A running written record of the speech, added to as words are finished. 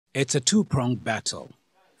It's a two-pronged battle.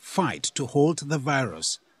 Fight to halt the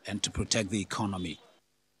virus and to protect the economy.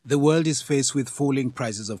 The world is faced with falling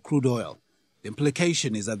prices of crude oil. The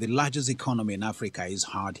implication is that the largest economy in Africa is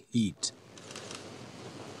hard hit.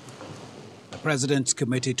 The president's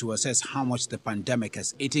committee to assess how much the pandemic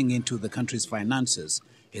is eating into the country's finances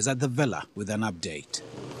is at the villa with an update.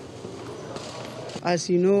 As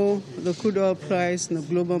you know, the crude oil price in the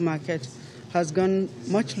global market has gone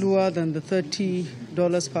much lower than the $30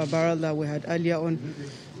 per barrel that we had earlier on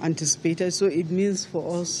anticipated. So it means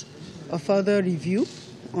for us a further review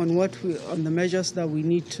on on the measures that we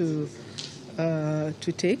need to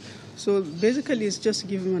take. So basically, it's just to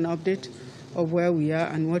give them an update of where we are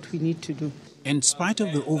and what we need to do. In spite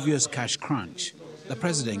of the obvious cash crunch, the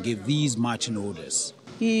president gave these marching orders.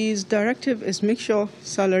 His directive is make sure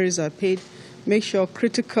salaries are paid, make sure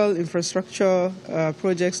critical infrastructure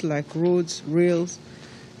projects like roads, rails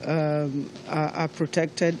are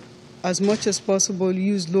protected. As much as possible,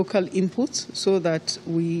 use local inputs so that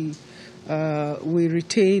we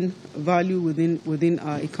retain value within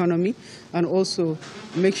our economy, and also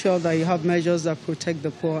make sure that you have measures that protect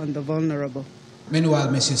the poor and the vulnerable. Meanwhile,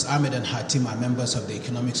 Mrs. Ahmed and her team are members of the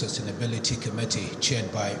Economic Sustainability Committee,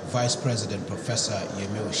 chaired by Vice President Professor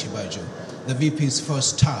Osinbajo. The VP's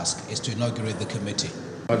first task is to inaugurate the committee.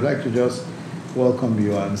 I'd like to just welcome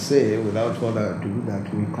you and say, without further ado,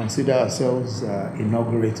 that we consider ourselves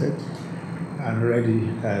inaugurated and ready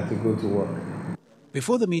to go to work.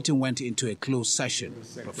 Before the meeting went into a closed session,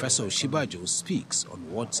 Professor Osinbajo speaks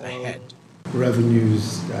on what's ahead.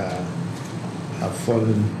 Revenues have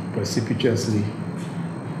fallen precipitously.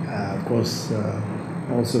 Of course,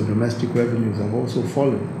 also domestic revenues have also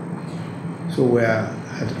fallen. So we're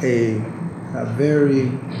at a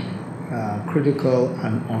very critical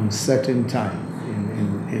and uncertain time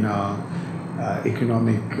in our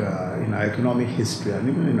economic history, and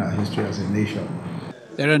even in our history as a nation.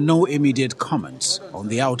 There are no immediate comments on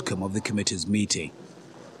the outcome of the committee's meeting.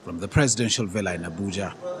 From the presidential villa in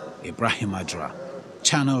Abuja, Ibrahim Adra,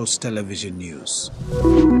 Channels Television News.